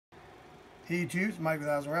Hey YouTube, it's Mike with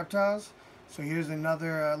 1000 Reptiles. So here's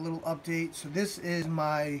another little update. So this is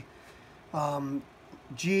my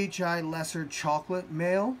GHI lesser chocolate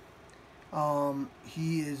male.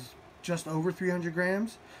 He is just over 300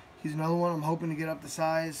 grams. He's another one I'm hoping to get up to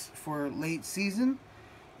size for late season.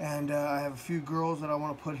 And I have a few girls that I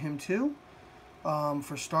want to put him to.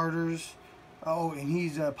 For starters, oh, and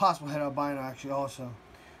he's a possible head albino actually also.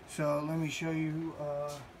 So let me show you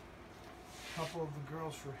a couple of the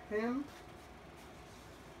girls for him.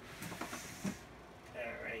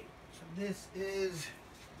 Alright, so this is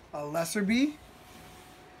a lesser bee.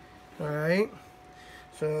 Alright,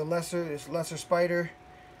 so lesser spider.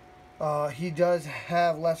 He does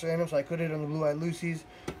have lesser in him, so I could hit on the blue-eyed Lucy's,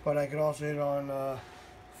 but I could also hit on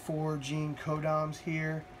 4 gene codoms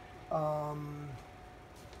here.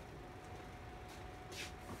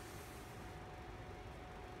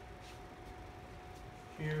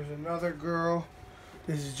 Here's another girl.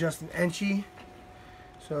 This is just an Enchi.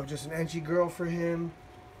 So just an Enchi girl for him.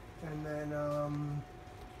 And then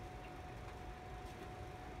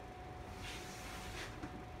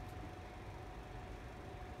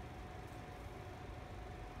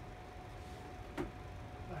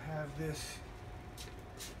I have this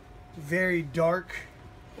very dark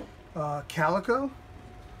calico,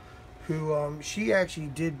 who she actually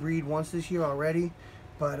did breed once this year already,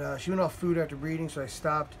 but she went off food after breeding, so I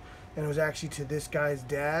stopped, and it was actually to this guy's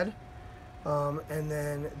dad. And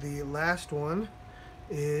then the last one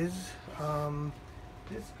is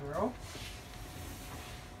this girl.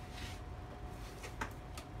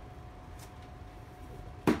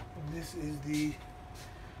 And this is the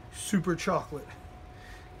super chocolate.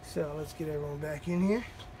 So let's get everyone back in here.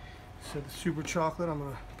 So the super chocolate, I'm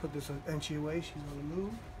going to put this Enchi away. She's going to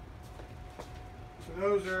move. So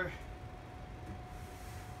those are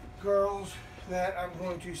girls that I'm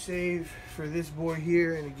going to save for this boy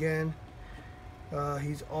here. And again,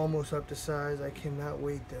 he's almost up to size. I cannot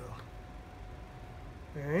wait though.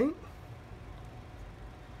 Alright.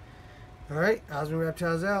 Alright, 1000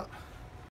 Reptiles out.